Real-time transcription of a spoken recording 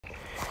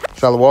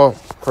Shalom.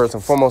 First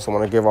and foremost, I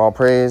want to give all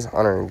praise,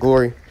 honor, and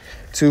glory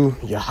to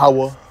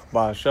Yahweh,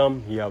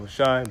 Ba'ashem, Yahweh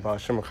Shai,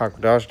 Ba'ashem,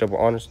 HaKadosh, double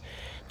honors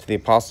to the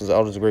apostles,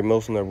 elders, great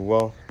Muslim, never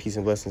well. Peace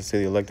and blessings to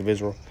the elect of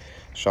Israel.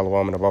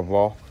 Shalom, and above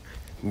all,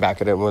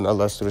 back at it with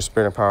us through the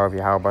spirit and power of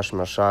Yahweh,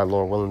 Ba'ashem, Shai.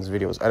 Lord willing, this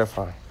video is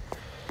edifying.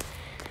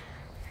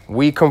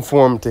 We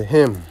conform to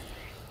Him.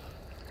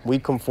 We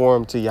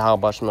conform to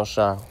Yahweh, Ba'ashem,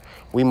 Shai.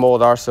 We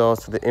mold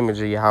ourselves to the image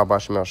of Yahweh,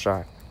 Ba'ashem,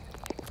 Shai.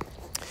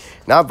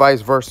 Not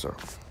vice versa.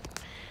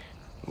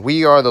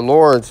 We are the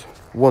Lord's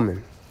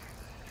woman,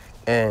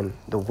 and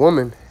the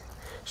woman,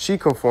 she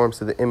conforms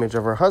to the image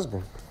of her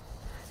husband.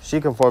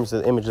 She conforms to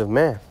the image of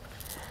man.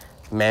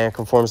 Man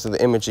conforms to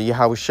the image of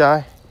Yahweh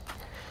Shai.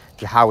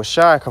 Yahweh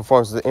Shai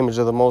conforms to the image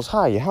of the Most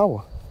High,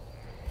 Yahweh.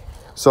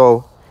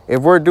 So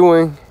if we're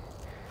doing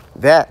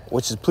that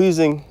which is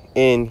pleasing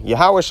in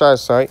Yahweh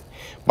Shai's sight,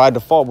 by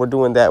default, we're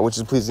doing that which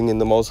is pleasing in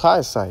the Most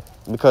High's sight,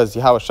 because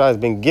Yahweh Shai has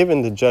been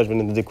given the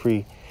judgment and the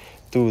decree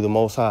through the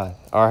Most High,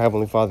 our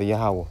Heavenly Father,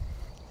 Yahweh.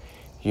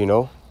 You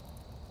know?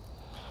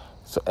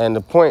 So, and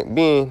the point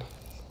being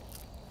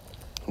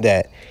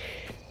that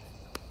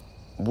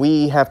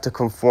we have to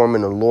conform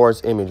in the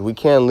Lord's image. We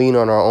can't lean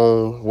on our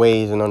own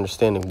ways and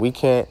understanding. We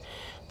can't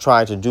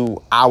try to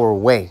do our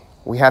way.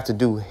 We have to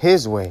do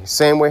His way.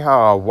 Same way how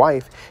our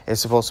wife is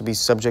supposed to be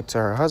subject to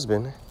her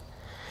husband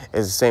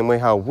is the same way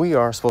how we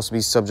are supposed to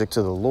be subject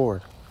to the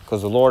Lord,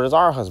 because the Lord is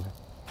our husband,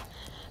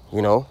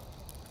 you know?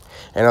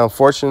 And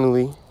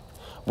unfortunately,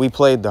 we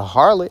played the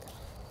harlot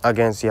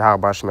against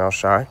Yahweh Ba'ashem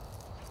Shai,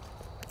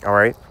 all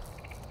right?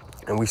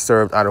 And we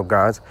served idol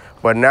gods.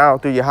 But now,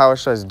 through Yahweh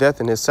Shai's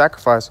death and His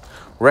sacrifice,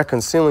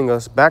 reconciling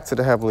us back to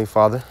the Heavenly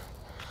Father,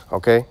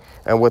 okay?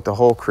 And with the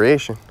whole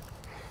creation,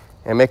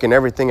 and making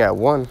everything at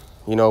one,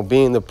 you know,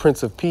 being the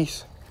Prince of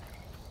Peace,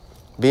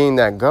 being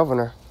that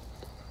governor,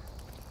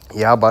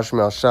 Yahweh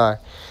Ba'ashem Shai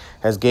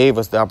has gave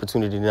us the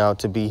opportunity now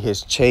to be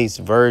His chaste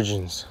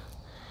virgins.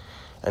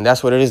 And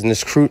that's what it is. In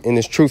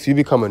this truth, you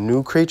become a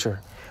new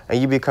creature. And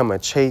you become a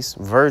chaste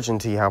virgin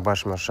to Yahweh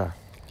Ba'ashem Shai.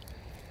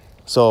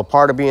 So a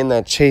part of being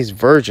that chaste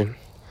virgin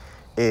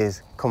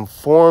is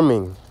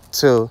conforming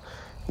to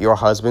your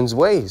husband's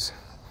ways.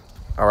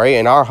 All right?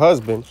 And our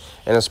husband,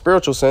 in a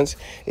spiritual sense,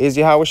 is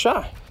Yahweh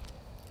Shai.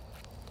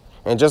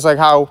 And just like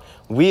how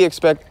we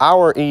expect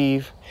our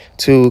Eve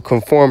to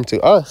conform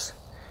to us,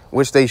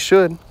 which they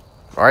should,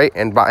 all right?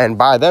 And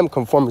by them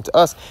conforming to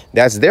us,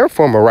 that's their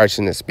form of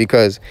righteousness,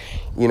 because,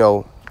 you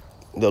know,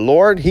 the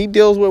Lord, He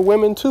deals with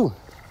women too.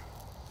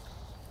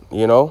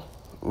 You know,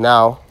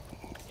 now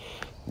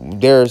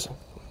there's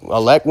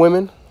elect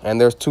women and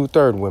there's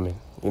 2/3 women,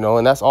 you know,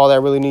 and that's all that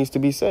really needs to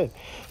be said.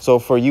 So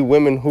for you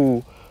women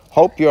who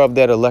hope you're of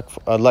that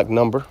elect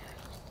number,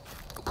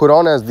 put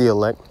on as the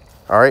elect,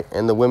 all right?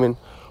 And the women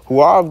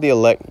who are of the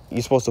elect,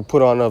 you're supposed to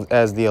put on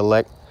as the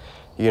elect,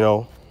 you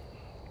know,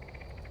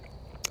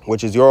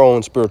 which is your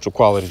own spiritual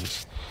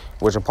qualities,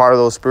 which a part of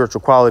those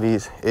spiritual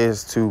qualities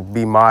is to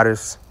be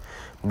modest,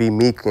 be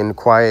meek and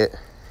quiet,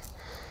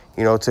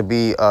 you know, to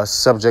be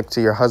subject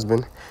to your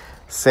husband,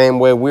 same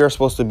way we're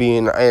supposed to be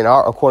in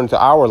our, according to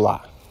our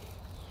law.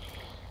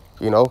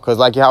 You know, because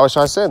like Yahweh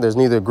Shai said, there's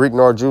neither Greek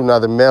nor Jew,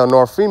 neither male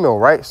nor female,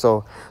 right?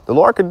 So the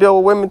Lord could deal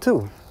with women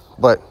too,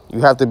 but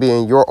you have to be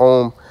in your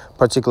own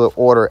particular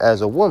order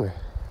as a woman.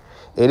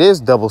 It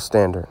is double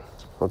standard,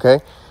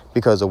 okay?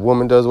 Because a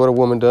woman does what a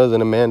woman does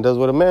and a man does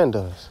what a man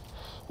does.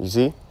 You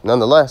see?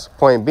 Nonetheless,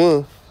 point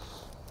being,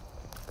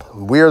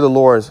 we are the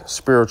Lord's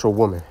spiritual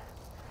woman,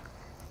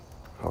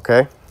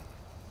 okay?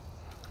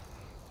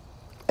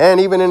 And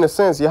even in a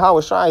sense,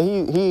 Yahweh Shai,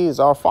 he is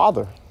our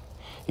Father.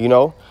 You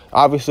know,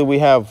 obviously we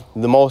have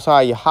the Most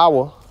High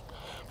Yahweh,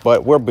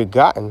 but we're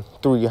begotten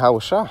through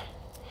Yahweh Shai.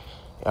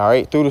 All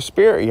right, through the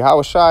Spirit,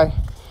 Yahweh Shai,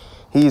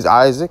 He's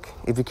Isaac,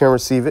 if you can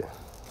receive it.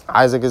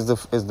 Isaac is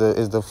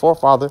the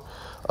forefather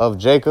of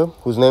Jacob,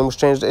 whose name was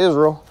changed to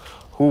Israel,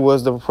 who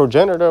was the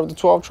progenitor of the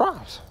 12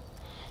 tribes.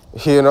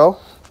 You know,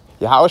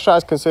 Yahweh Shai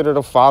is considered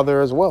a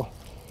father as well.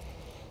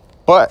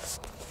 But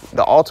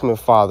the ultimate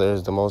father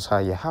is the Most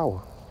High Yahweh.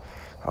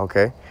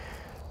 Okay,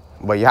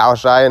 but Yahweh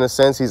Shai, in a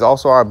sense, He's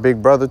also our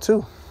big brother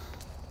too.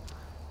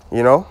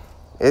 You know,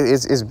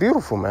 it's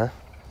beautiful, man.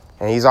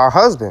 And He's our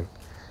husband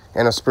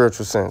in a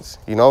spiritual sense.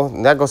 You know,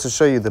 and that goes to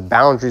show you the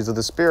boundaries of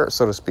the Spirit,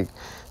 so to speak.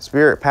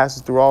 Spirit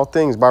passes through all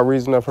things by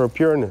reason of her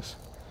pureness.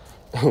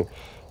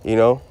 You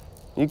know,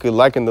 you could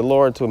liken the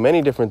Lord to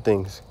many different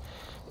things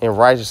in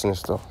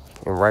righteousness, though,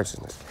 in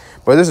righteousness.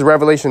 But this is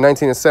Revelation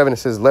 19:7. It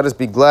says, "Let us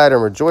be glad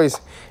and rejoice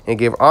and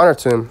give honor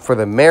to Him, for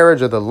the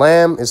marriage of the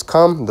Lamb is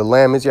come." The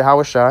Lamb is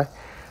Yahweh Shai.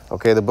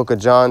 Okay, the book of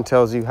John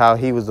tells you how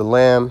He was the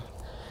Lamb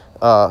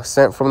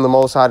sent from the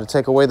Most High to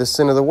take away the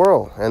sin of the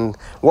world. And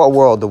what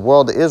world? The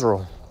world of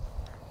Israel.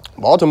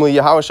 But ultimately,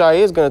 Yahweh Shai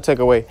is going to take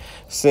away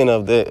sin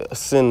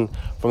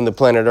from the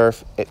planet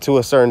Earth to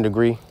a certain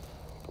degree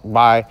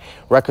by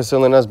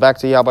reconciling us back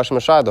to Yahweh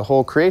Shai, the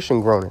whole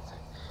creation groaning.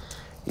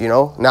 You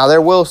know, now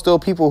there will still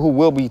people who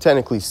will be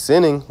technically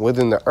sinning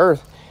within the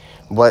earth,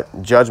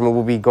 but judgment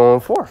will be going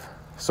forth.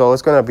 So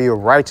it's going to be a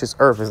righteous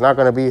earth. It's not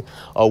going to be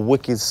a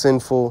wicked,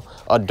 sinful,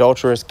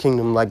 adulterous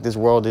kingdom like this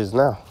world is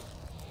now.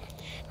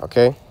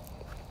 Okay?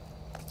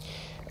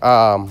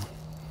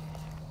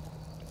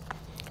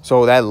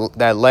 So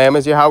that lamb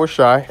is Yahweh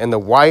Shai, and the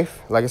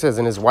wife, like it says,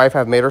 and his wife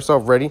have made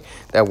herself ready.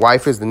 That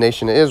wife is the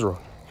nation of Israel.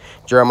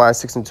 Jeremiah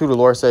 6:2, the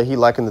Lord said he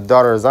likened the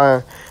daughter of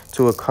Zion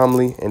to a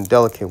comely and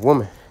delicate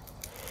woman.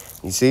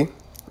 You see?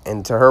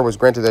 And to her was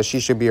granted that she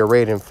should be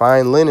arrayed in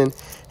fine linen,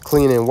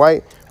 clean and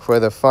white, for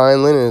the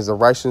fine linen is the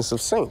righteousness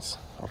of saints.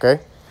 Okay?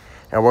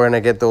 And we're going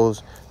to get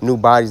those new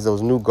bodies,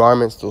 those new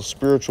garments, those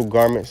spiritual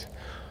garments,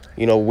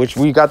 you know, which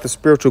we got the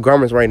spiritual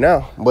garments right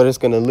now, but it's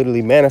going to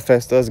literally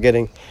manifest us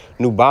getting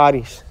new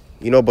bodies,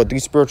 you know, but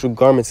these spiritual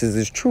garments is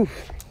this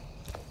truth.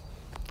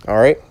 All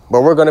right.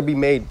 But we're going to be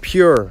made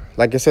pure.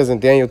 Like it says in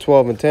Daniel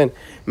 12:10,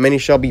 many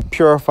shall be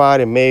purified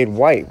and made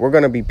white. We're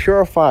going to be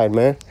purified,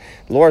 man.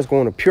 The Lord's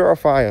going to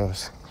purify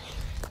us,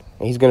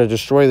 and he's going to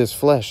destroy this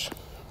flesh.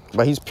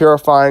 But he's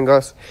purifying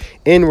us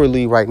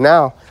inwardly right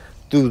now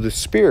through the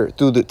Spirit,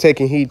 through the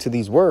taking heed to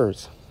these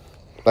words.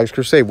 Like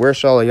Scripture say, where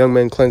shall a young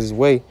man cleanse his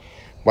way?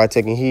 By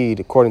taking heed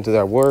according to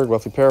that word,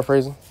 roughly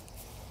paraphrasing.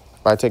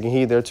 By taking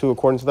heed thereto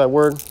according to that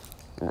word.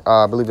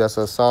 I believe that's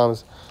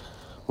Psalms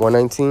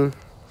 119.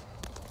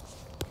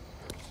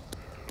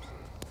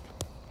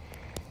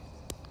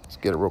 Let's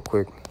get it real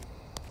quick.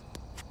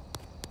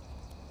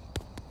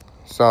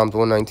 Psalms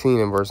 119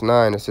 and verse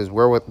 9, it says,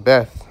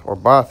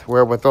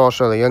 wherewithal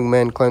shall a young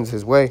man cleanse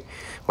his way?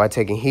 By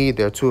taking heed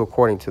thereto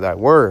according to thy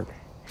word.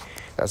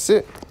 That's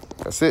it.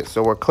 That's it.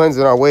 So we're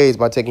cleansing our ways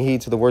by taking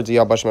heed to the words of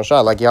Yahweh Shai.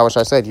 Like Yahweh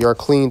Shai said, you are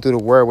clean through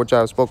the word which I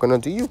have spoken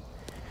unto you.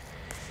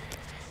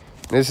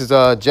 This is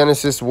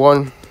Genesis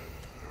 1,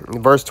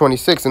 verse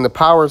 26. And the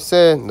power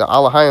said, the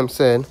Elohim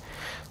said,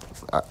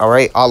 all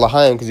right,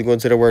 Elohim, because you go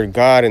to the word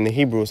God in the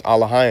Hebrew, is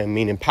Elohim,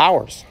 meaning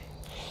powers.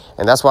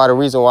 And that's why the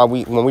reason why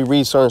when we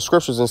read certain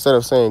scriptures, instead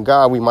of saying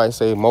God, we might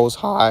say Most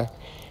High,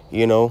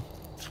 you know,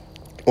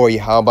 or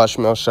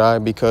Yahweh Shai,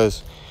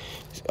 because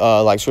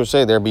like Scripture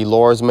say, there be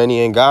Lords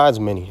many and gods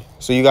many.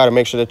 So you got to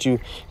make sure that you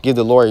give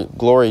the Lord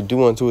glory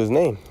due unto his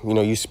name. You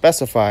know, you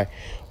specify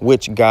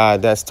which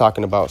God that's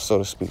talking about, so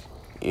to speak,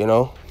 you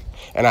know.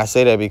 And I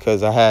say that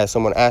because I had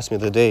someone ask me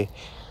the other day,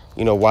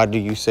 you know, why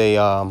don't you say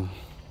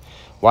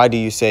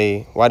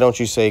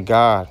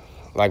God?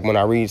 Like when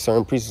I read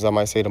certain precepts, I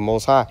might say the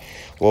Most High.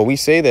 Well, we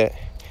say that,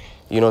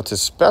 you know, to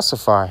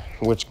specify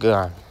which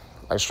God.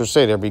 Like Scripture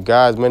say, there be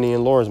gods many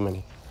and Lords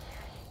many,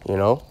 you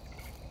know.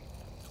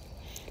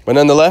 But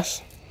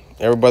nonetheless,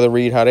 everybody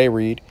read how they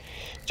read.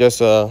 Just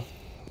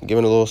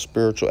giving a little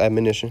spiritual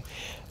admonition.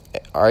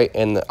 All right.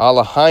 And the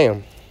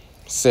Elohim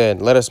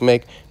said, let us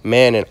make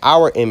man in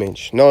our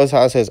image. Notice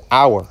how it says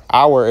our.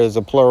 Our is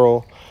a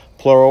plural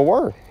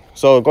word.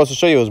 So it goes to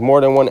show you it was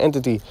more than one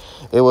entity.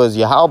 It was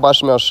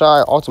Yahweh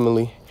Shai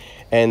ultimately,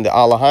 and the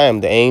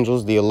Elohim, the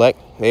angels, the elect.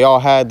 They all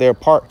had their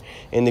part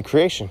in the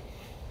creation.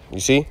 You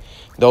see?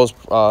 Those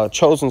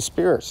chosen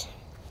spirits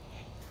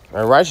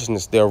and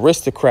righteousness, the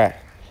aristocratic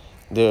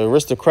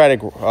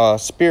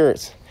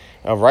spirits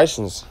of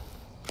righteousness.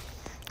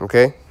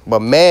 Okay? But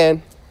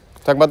man,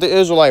 talk about the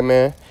Israelite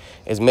man,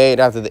 is made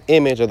after the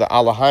image of the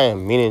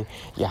Elohim, meaning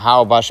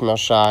Yahweh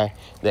Shai,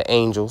 the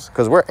angels.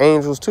 Because we're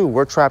angels too.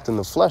 We're trapped in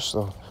the flesh,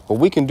 though. But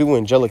we can do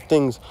angelic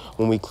things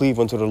when we cleave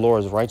unto the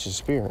Lord's righteous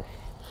spirit.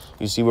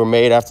 You see, we're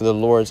made after the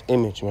Lord's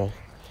image, man.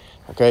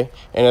 Okay?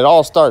 And it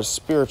all starts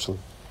spiritually,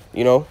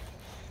 you know?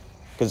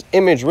 Because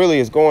image really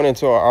is going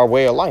into our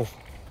way of life,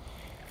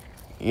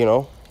 you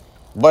know?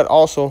 But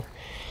also,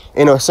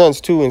 in a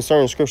sense, too, in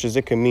certain scriptures,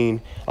 it can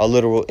mean a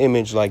literal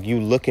image, like you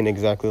looking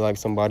exactly like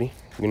somebody.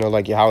 You know,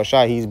 like Yahweh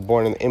Shai, he's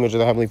born in the image of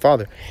the Heavenly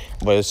Father.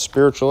 But it's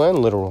spiritual and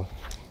literal.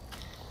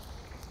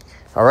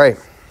 All right.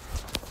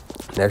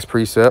 Next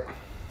precept.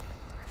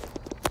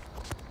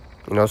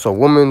 You know, so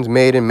woman's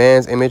made in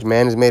man's image.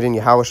 Man is made in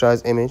Yahweh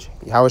Shai's image.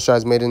 Yahweh Shai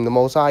is made in the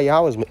Most High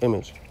Yahweh's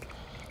image.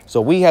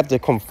 So we have to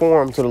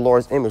conform to the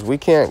Lord's image. We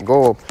can't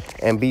go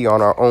and be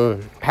on our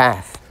own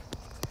path.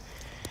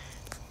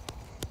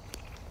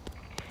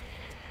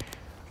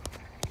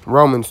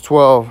 Romans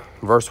 12,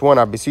 verse 1,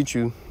 I beseech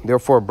you,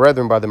 therefore,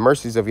 brethren, by the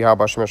mercies of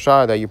Yahweh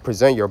Shai, that you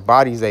present your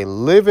bodies a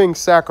living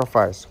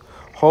sacrifice,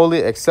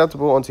 holy,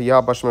 acceptable unto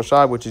Yahweh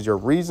Shai, which is your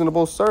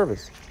reasonable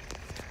service.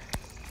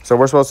 So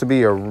we're supposed to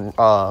be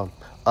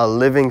a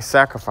living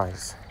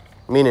sacrifice,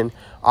 meaning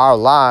our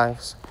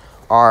lives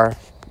are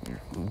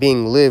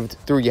being lived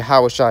through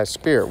Yahweh Shai's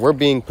spirit. We're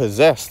being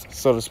possessed,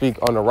 so to speak,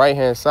 on the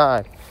right-hand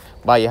side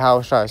by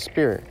Yahweh Shai's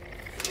spirit.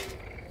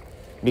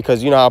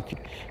 Because, you know,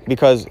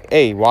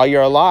 hey, while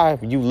you're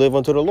alive, you live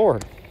unto the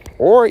Lord.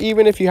 Or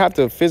even if you have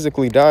to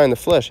physically die in the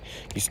flesh,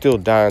 you still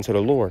die unto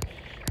the Lord.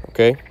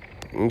 Okay?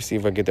 Let me see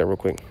if I get that real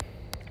quick.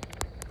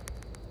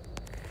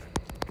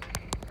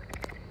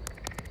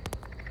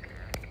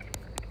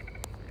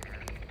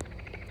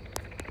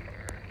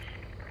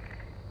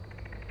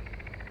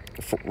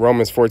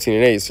 Romans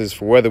 14:8 says,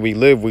 for whether we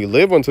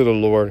live unto the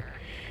Lord,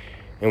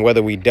 And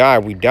whether we die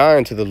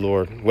unto the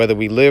Lord. Whether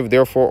we live,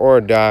 therefore, or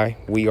die,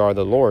 we are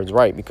the Lord's,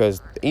 right?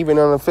 Because even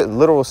in a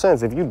literal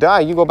sense, if you die,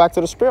 you go back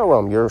to the spirit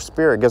realm. Your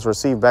spirit gets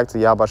received back to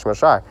Yahweh Shem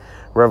Shai.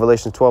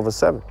 Revelation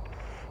 12:7.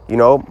 You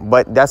know,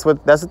 but that's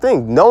the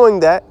thing. Knowing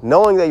that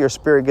your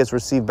spirit gets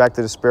received back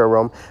to the spirit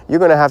realm, you're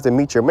going to have to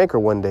meet your maker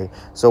one day.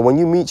 So when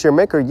you meet your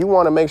maker, you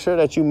want to make sure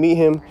that you meet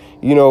him,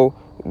 you know,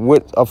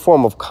 with a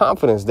form of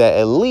confidence that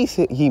at least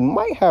he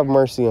might have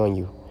mercy on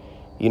you,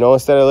 you know,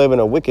 instead of living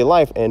a wicked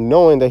life and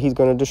knowing that he's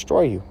going to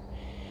destroy you.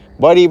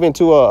 But even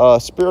to a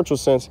spiritual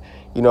sense,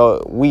 you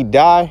know, we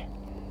die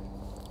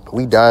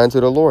unto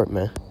the Lord,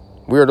 man.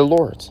 We are the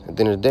Lord's at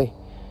the end of the day.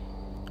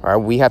 All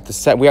right, we have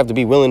to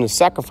be willing to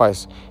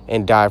sacrifice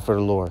and die for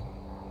the Lord,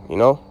 you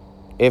know,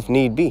 if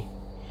need be.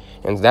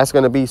 And that's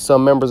going to be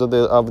some members of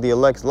the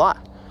elect's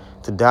lot,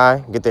 to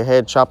die, get their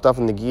head chopped off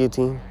in the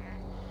guillotine,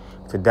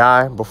 to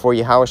die before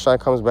Yahushua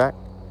comes back.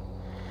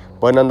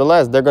 But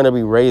nonetheless, they're going to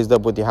be raised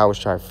up with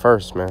Yahushua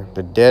first, man.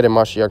 The dead in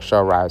Mashiach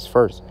shall rise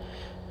first.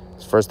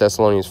 It's 1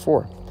 Thessalonians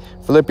 4.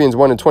 Philippians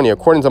 1:20,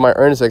 according to my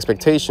earnest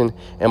expectation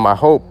and my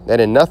hope that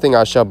in nothing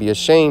I shall be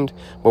ashamed,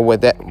 but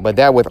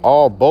that with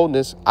all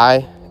boldness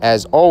I,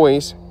 as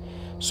always,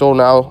 so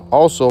now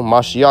also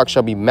Mashiach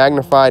shall be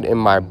magnified in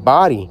my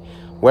body,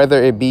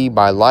 whether it be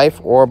by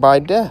life or by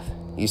death.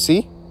 You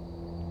see?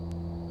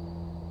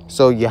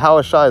 So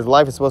Yahushua's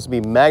life is supposed to be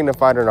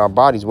magnified in our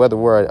bodies, whether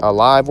we're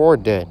alive or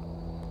dead.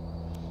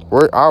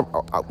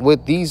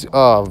 With these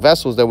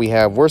vessels that we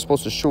have, we're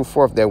supposed to show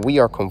forth that we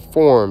are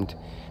conformed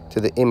to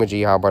the image of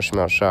Yahweh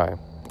Shem Shai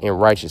in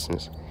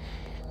righteousness.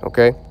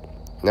 Okay?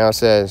 Now it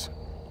says,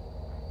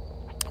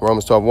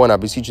 Romans 12:1, I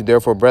beseech you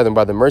therefore, brethren,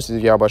 by the mercies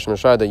of Yahweh Shem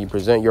Shai, that you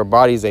present your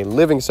bodies a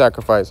living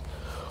sacrifice,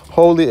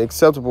 wholly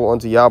acceptable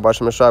unto Yahweh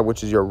Shem Shai,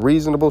 which is your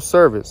reasonable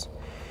service.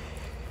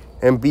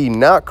 And be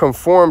not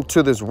conformed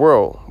to this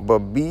world, but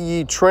be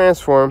ye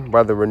transformed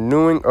by the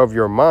renewing of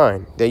your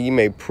mind, that ye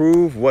may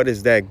prove what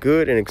is that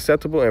good and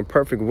acceptable and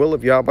perfect will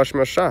of Yahweh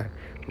Shem Shai.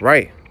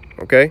 Right,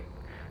 okay?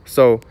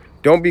 So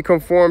don't be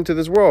conformed to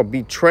this world.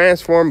 Be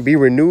transformed, be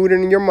renewed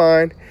in your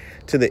mind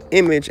to the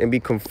image, and be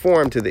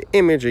conformed to the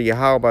image of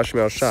Yahweh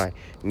Shem Shai,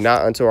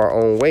 not unto our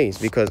own ways,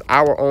 because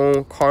our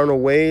own carnal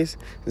ways,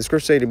 the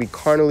scripture say to be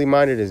carnally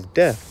minded is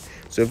death.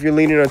 So if you're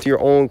leaning unto your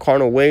own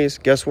carnal ways,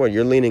 guess what?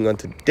 You're leaning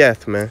unto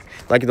death, man.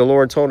 Like the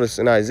Lord told us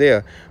in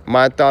Isaiah,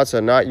 my thoughts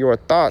are not your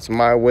thoughts.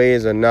 My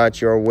ways are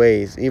not your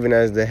ways. Even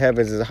as the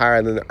heavens is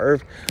higher than the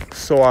earth,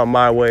 so are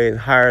my ways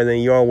higher than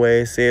your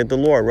ways, saith the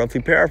Lord.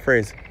 Roughly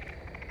paraphrase.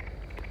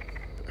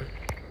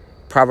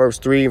 Proverbs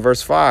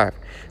 3:5.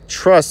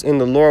 Trust in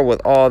the Lord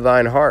with all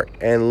thine heart,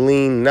 and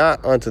lean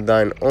not unto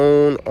thine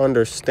own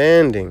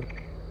understanding.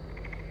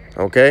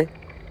 Okay?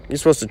 You're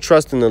supposed to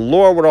trust in the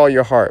Lord with all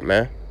your heart,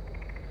 man.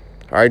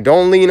 All right,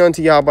 don't lean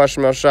unto Yahweh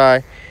Shem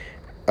Shai,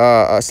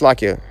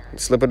 Slakia,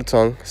 slip of the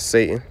tongue,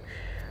 Satan.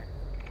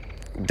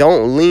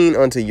 Don't lean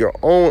unto your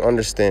own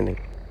understanding,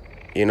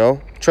 you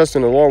know. Trust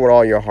in the Lord with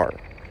all your heart.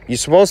 You're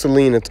supposed to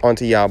lean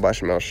unto Yahweh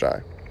Shem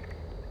Shai,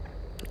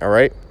 all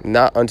right,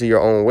 not unto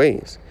your own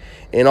ways.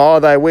 In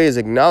all thy ways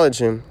acknowledge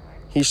him,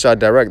 he shall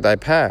direct thy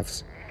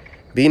paths.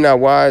 Be not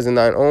wise in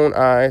thine own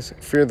eyes,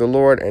 fear the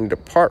Lord, and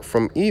depart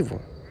from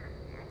evil.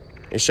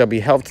 It shall be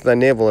health to thy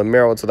navel and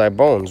marrow to thy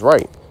bones,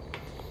 right.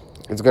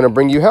 It's going to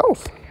bring you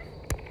health.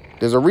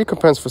 There's a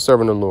recompense for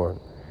serving the Lord.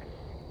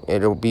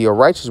 It'll be a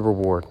righteous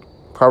reward.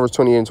 Proverbs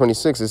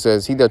 28:26, it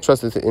says, he that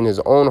trusteth in his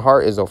own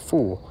heart is a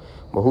fool,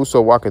 but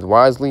whoso walketh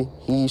wisely,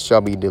 he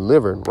shall be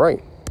delivered.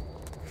 Right.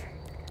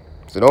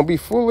 So don't be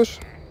foolish.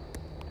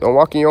 Don't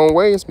walk in your own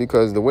ways,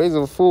 because the ways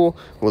of a fool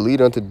will lead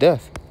unto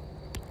death.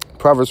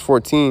 Proverbs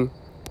 14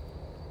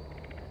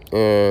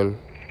 and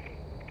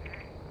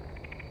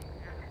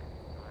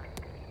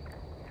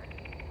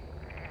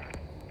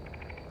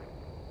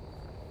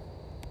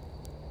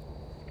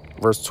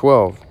verse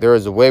 12, there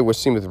is a way which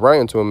seemeth right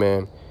unto a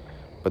man,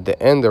 but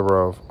the end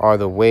thereof are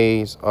the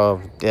ways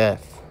of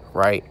death.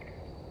 Right.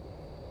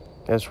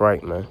 That's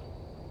right, man.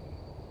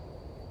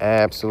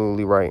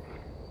 Absolutely right.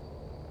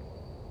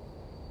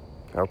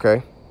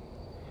 Okay.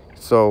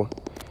 So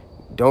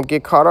don't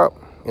get caught up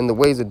in the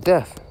ways of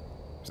death.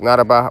 It's not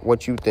about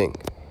what you think.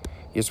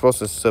 You're supposed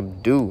to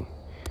subdue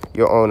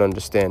your own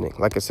understanding,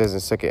 like it says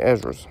in 2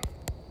 Ezra.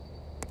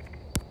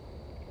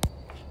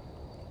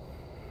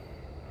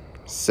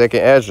 2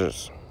 Ezra,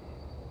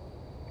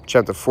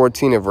 chapter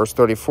 14 and verse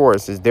 34, it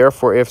says,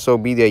 therefore, if so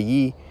be that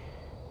ye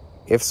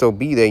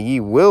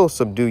will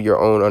subdue your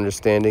own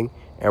understanding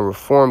and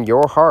reform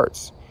your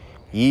hearts,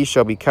 ye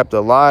shall be kept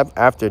alive.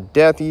 After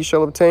death, ye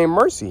shall obtain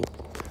mercy.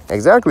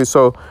 Exactly.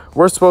 So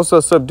we're supposed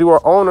to subdue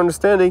our own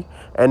understanding.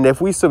 And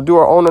if we subdue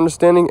our own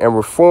understanding and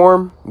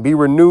reform, be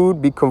renewed,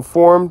 be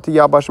conformed to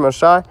Yahweh Shem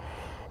Shai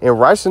in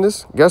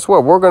righteousness, guess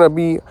what? We're going to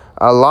be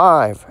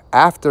alive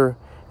after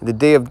the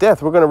day of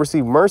death. We're going to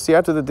receive mercy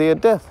after the day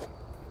of death.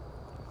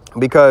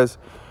 Because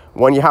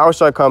when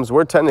Yahushua comes,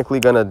 we're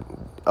technically going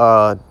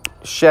to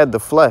shed the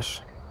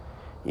flesh.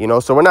 You know,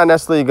 so we're not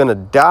necessarily going to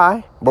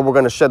die, but we're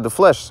going to shed the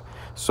flesh.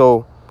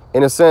 So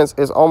in a sense,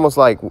 it's almost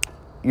like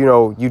you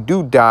know, you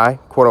do die,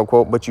 quote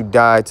unquote, but you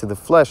die to the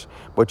flesh,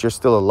 but you're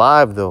still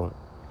alive though.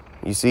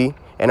 You see?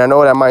 And I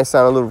know that might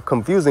sound a little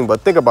confusing,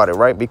 but think about it,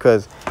 right?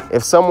 Because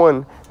if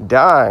someone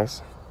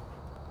dies,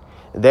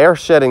 they're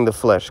shedding the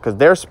flesh because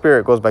their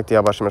spirit goes back to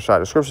Yahweh Shem Shai.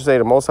 The scriptures say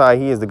the Most High,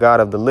 he is the God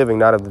of the living,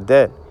 not of the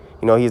dead.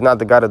 You know, he's not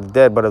the God of the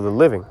dead, but of the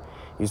living.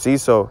 You see?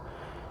 So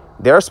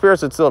their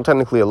spirits are still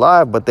technically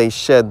alive, but they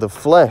shed the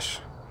flesh.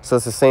 So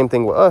it's the same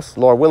thing with us.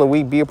 Lord willing,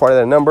 we be a part of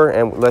that number.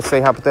 And let's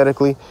say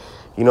hypothetically,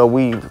 you know,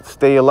 we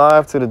stay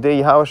alive to the day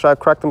Yahweh Shai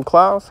crack them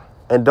clouds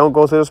and don't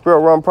go to the spirit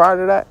realm prior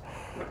to that.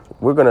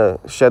 We're going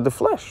to shed the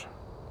flesh,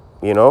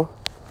 you know.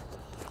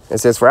 It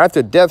says, for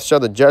after death shall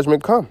the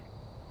judgment come,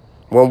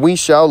 when we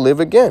shall live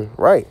again.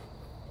 Right.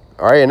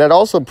 All right. And that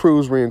also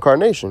proves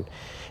reincarnation.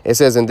 It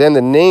says, and then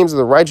the names of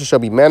the righteous shall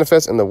be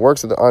manifest and the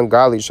works of the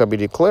ungodly shall be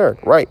declared.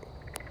 Right.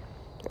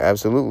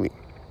 Absolutely.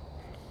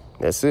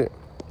 That's it.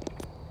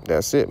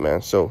 That's it,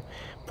 man. So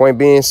point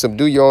being,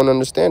 subdue your own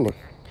understanding.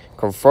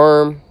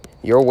 Confirm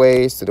your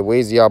ways to the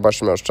ways of Yahweh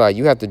Shem Shai.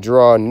 You have to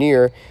draw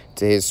near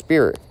to his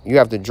spirit. You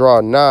have to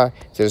draw nigh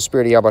to the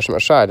spirit of Yahweh Shem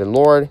Shai. The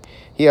Lord,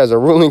 he has a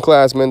ruling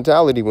class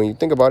mentality when you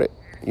think about it.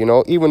 You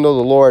know, even though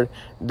the Lord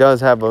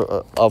does have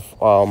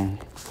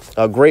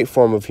a great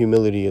form of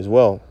humility as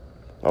well.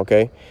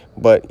 Okay.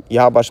 But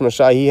Yahweh Shem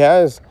Shai, he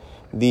has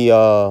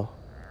the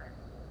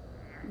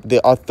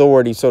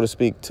authority, so to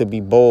speak, to be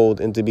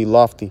bold and to be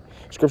lofty.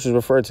 Scriptures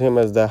refer to him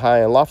as the high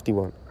and lofty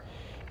one.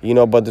 You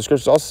know, but the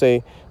scriptures also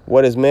say,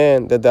 what is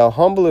man that thou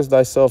humblest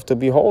thyself to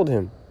behold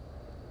him?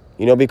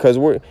 You know, because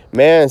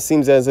man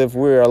seems as if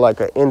we're like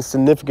an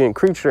insignificant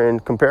creature in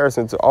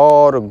comparison to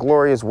all the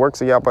glorious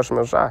works of Yahweh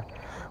Shem Shai.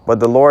 But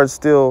the Lord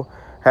still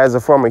has a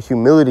form of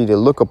humility to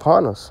look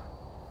upon us,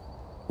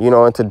 you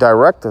know, and to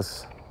direct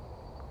us.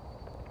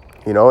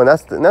 You know, and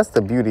that's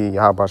the beauty of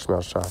Yahweh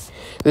Shem Shai.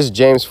 This is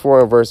James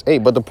 4 and verse 8.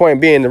 But the point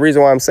being, the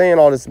reason why I'm saying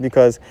all this is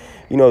because,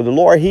 you know, the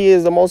Lord, he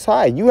is the Most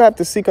High. You have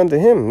to seek unto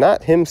him,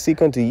 not him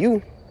seek unto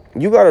you.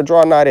 You got to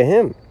draw nigh to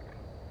him.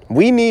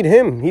 We need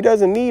him. He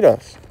doesn't need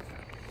us.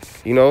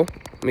 You know,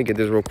 let me get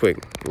this real quick,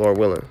 Lord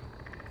willing.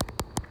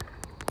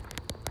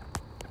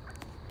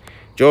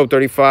 Job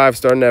 35,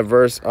 starting at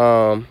verse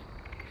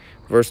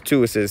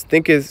 2, it says,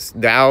 thinkest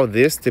thou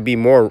this to be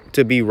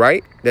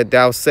right, that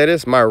thou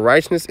saidest, my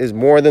righteousness is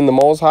more than the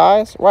Most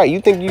High's? Right, you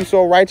think you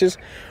so righteous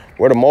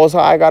where the Most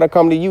High got to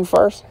come to you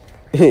first?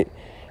 You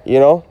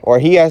know, or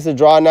he has to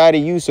draw nigh to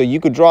you so you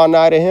could draw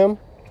nigh to him?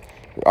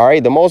 All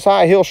right, the Most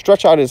High, he'll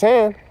stretch out his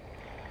hand.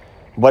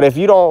 But if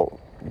you don't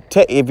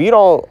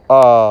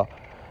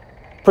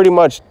pretty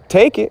much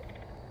take it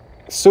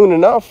soon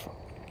enough,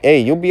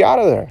 hey, you'll be out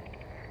of there.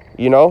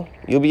 You know,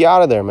 you'll be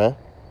out of there, man.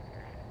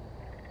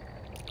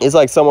 It's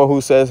like someone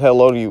who says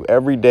hello to you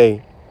every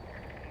day,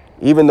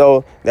 even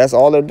though that's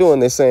all they're doing.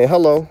 They're saying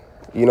hello,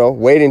 you know,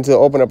 waiting to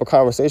open up a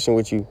conversation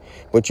with you,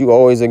 but you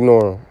always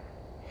ignore them.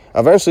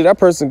 Eventually, that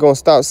person's going to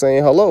stop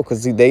saying hello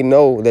because they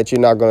know that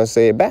you're not going to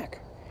say it back.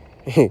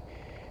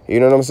 You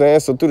know what I'm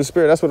saying? So through the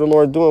spirit, that's what the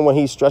Lord is doing when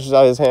he stretches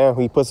out his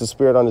hand. He puts the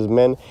spirit on his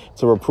men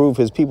to reprove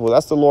his people.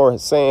 That's the Lord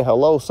saying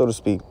hello, so to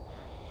speak.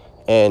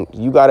 And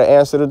you got to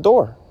answer the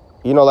door.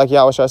 You know, like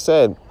Yahweh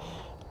said,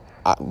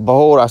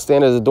 behold, I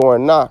stand at the door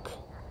and knock.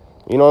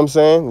 You know what I'm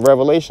saying?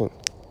 Revelation.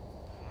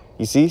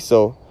 You see?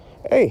 So,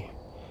 hey,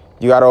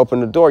 you got to open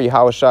the door.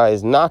 Yahweh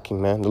is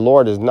knocking, man. The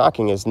Lord is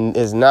knocking. It's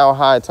now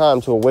high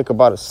time to awake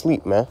about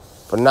asleep, man.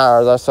 For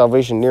now is our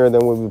salvation nearer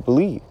than what we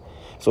believe.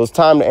 So it's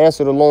time to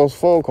answer the Lord's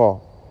phone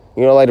call.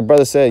 You know, like the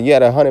brother said, you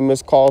had 100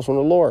 missed calls from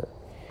the Lord.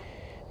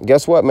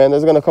 Guess what, man?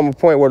 There's going to come a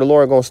point where the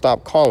Lord is going to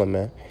stop calling,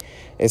 man.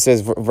 It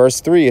says,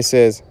 verse 3, it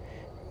says,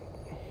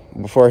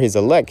 before his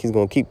elect, he's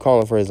going to keep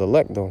calling for his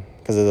elect, though.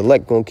 Because his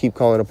elect going to keep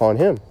calling upon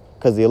him.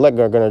 Because the elect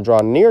are going to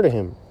draw near to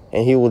him.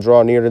 And he will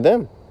draw near to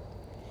them.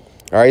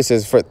 All right, it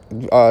says, for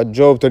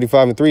Job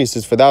 35 and 3, it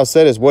says, for thou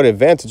saidest, what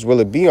advantage will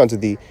it be unto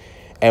thee?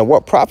 And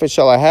what profit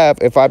shall I have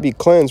if I be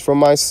cleansed from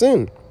my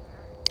sin?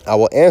 I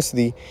will answer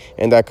thee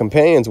and thy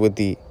companions with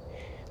thee.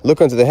 Look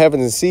unto the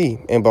heavens and see,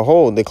 and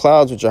behold, the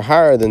clouds which are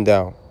higher than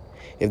thou.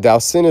 If thou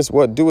sinnest,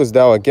 what doest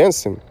thou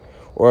against him?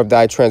 Or if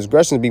thy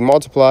transgressions be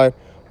multiplied,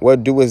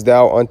 what doest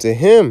thou unto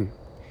him?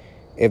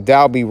 If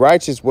thou be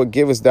righteous, what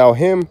givest thou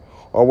him?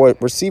 Or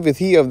what receiveth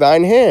he of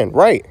thine hand?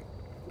 Right.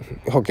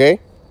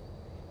 Okay.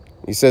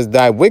 He says,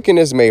 thy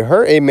wickedness may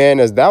hurt a man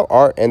as thou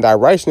art, and thy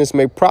righteousness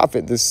may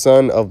profit the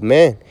son of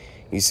man.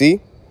 You see,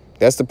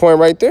 that's the point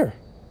right there.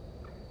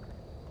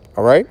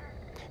 All right.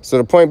 So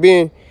the point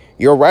being,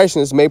 your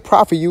righteousness may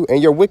profit you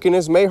and your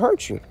wickedness may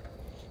hurt you.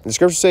 The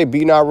scriptures say,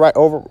 be not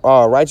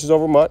righteous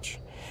over much.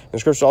 The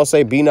scriptures also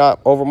say, be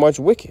not over much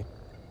wicked.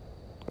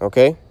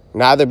 Okay.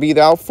 Neither be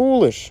thou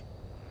foolish.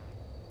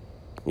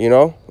 You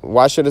know,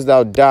 why shouldest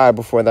thou die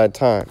before thy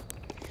time?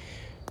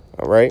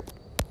 All right.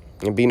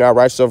 And be not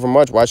righteous over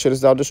much. Why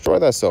shouldest thou destroy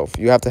thyself?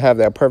 You have to have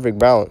that perfect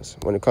balance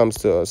when it comes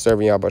to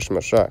serving Yahweh Shem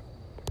Shai.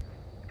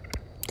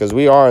 Because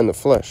we are in the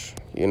flesh,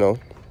 you know.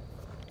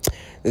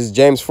 This is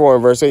James 4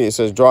 and verse 8. It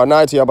says, draw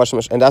nigh to Yahweh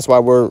Shem Shai. And that's why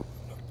we're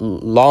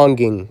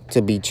longing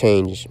to be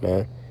changed,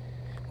 man.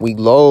 We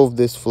loathe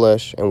this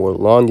flesh and we're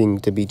longing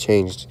to be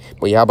changed.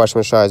 But Yahweh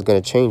Shai is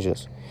going to change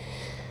us.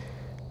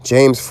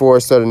 James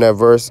 4, starting at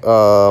verse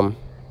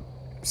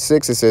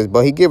 6, it says,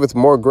 but he giveth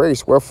more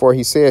grace. Wherefore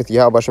he saith,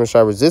 Yahweh Shai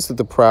resisteth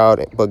the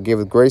proud, but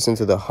giveth grace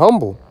unto the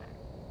humble.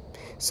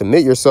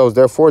 Submit yourselves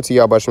therefore to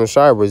Yahweh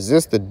Shai.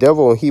 Resist the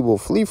devil, and he will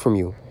flee from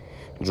you.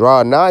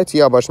 Draw nigh to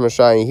Yahweh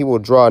Shai, and he will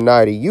draw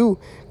nigh to you.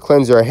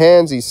 Cleanse your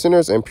hands, ye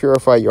sinners, and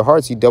purify your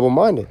hearts, ye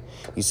double-minded.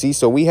 You see,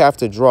 so we have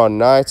to draw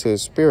nigh to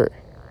his spirit.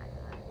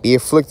 Be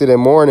afflicted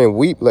and mourn and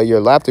weep. Let your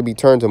laughter be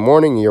turned to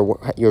mourning, and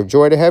your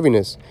joy to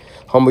heaviness.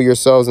 Humble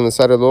yourselves in the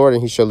sight of the Lord,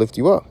 and he shall lift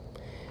you up.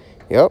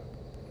 Yep,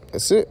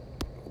 that's it.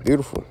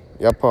 Beautiful.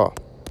 Yapa.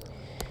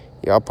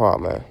 Yapa,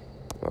 man.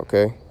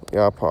 Okay?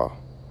 Yapa.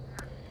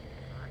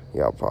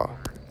 Yapa.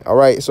 All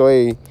right, so,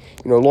 hey,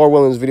 Lord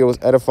willing, this video was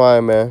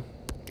edifying, man.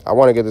 I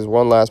want to get this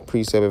one last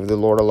precept, if the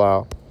Lord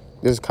allow.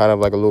 This is kind of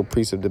like a little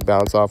precept to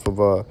bounce off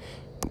of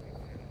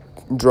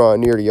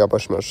drawing near to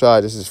Yahweh Shai.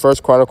 This is 1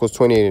 Chronicles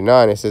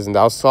 28:9. It says, and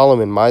thou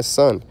Solomon, my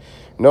son,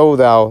 know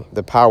thou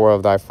the power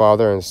of thy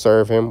father, and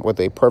serve him with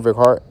a perfect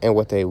heart and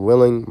with a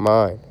willing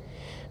mind.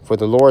 For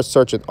the Lord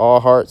searcheth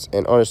all hearts,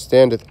 and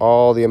understandeth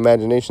all the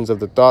imaginations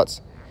of the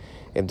thoughts.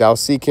 If thou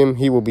seek him,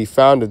 he will be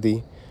found of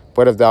thee.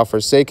 But if thou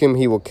forsake him,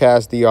 he will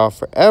cast thee off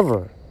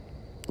forever.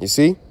 You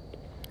see?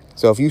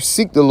 So if you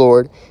seek the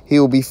Lord, he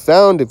will be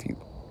found of you.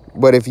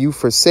 But if you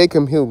forsake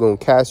him, he'll going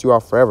to cast you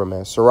off forever,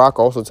 man. Sirach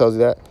also tells you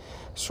that.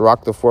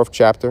 Sirach, the 4th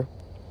chapter.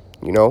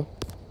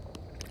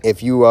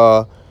 If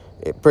you,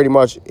 pretty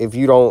much, if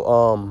you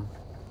don't,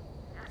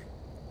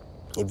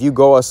 if you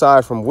go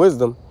aside from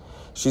wisdom,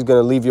 she's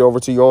going to leave you over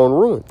to your own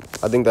ruin.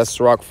 I think that's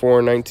Sirach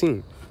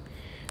 4:19.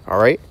 All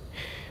right.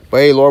 But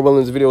hey, Lord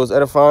willing, this video was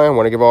edifying. I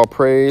want to give all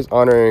praise,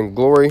 honor, and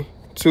glory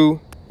to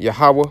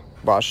Yahweh,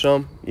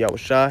 Ba'ashem, Yahweh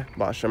Shai,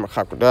 Ba'ashem,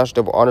 HaKadosh,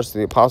 double honors to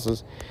the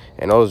apostles,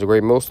 and all those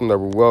great Muslims that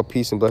were well,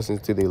 peace and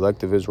blessings to the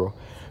elect of Israel.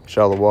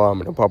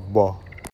 Shalom and a Papa Ball.